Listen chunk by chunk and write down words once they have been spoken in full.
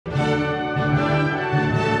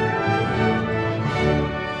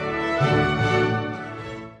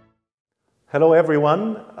Hello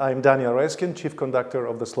everyone, I'm Danielom Raiskinom, Chief Conductor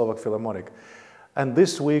of the Slovak Philharmonic. And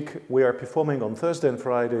this week we are performing on Thursday and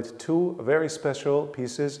Friday two very special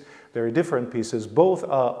pieces, very different pieces. Both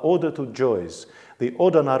are Ode to Joys. The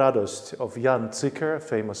Oda na radosť of Ján Cikker,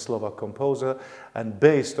 famous Slovak composer, and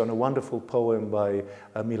based on a wonderful poem by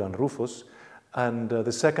Milan Rufus. And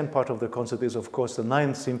the second part of the concert is, of course, the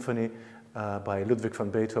Ninth Symphony by Ludwig van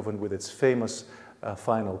Beethoven with its famous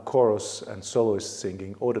final chorus and soloist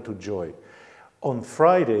singing, Ode to Joy. On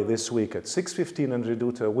Friday this week at 6:15 in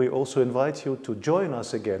Reduty, we also invite you to join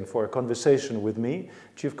us again for a conversation with me,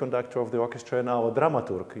 Chief Conductor of the Orchestra, and our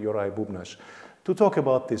dramaturg, Juraj Bubnáš, to talk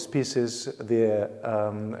about these pieces, their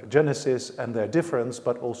genesis and their difference,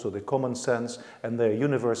 but also the common sense and their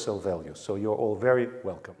universal values. So you're all very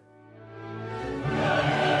welcome.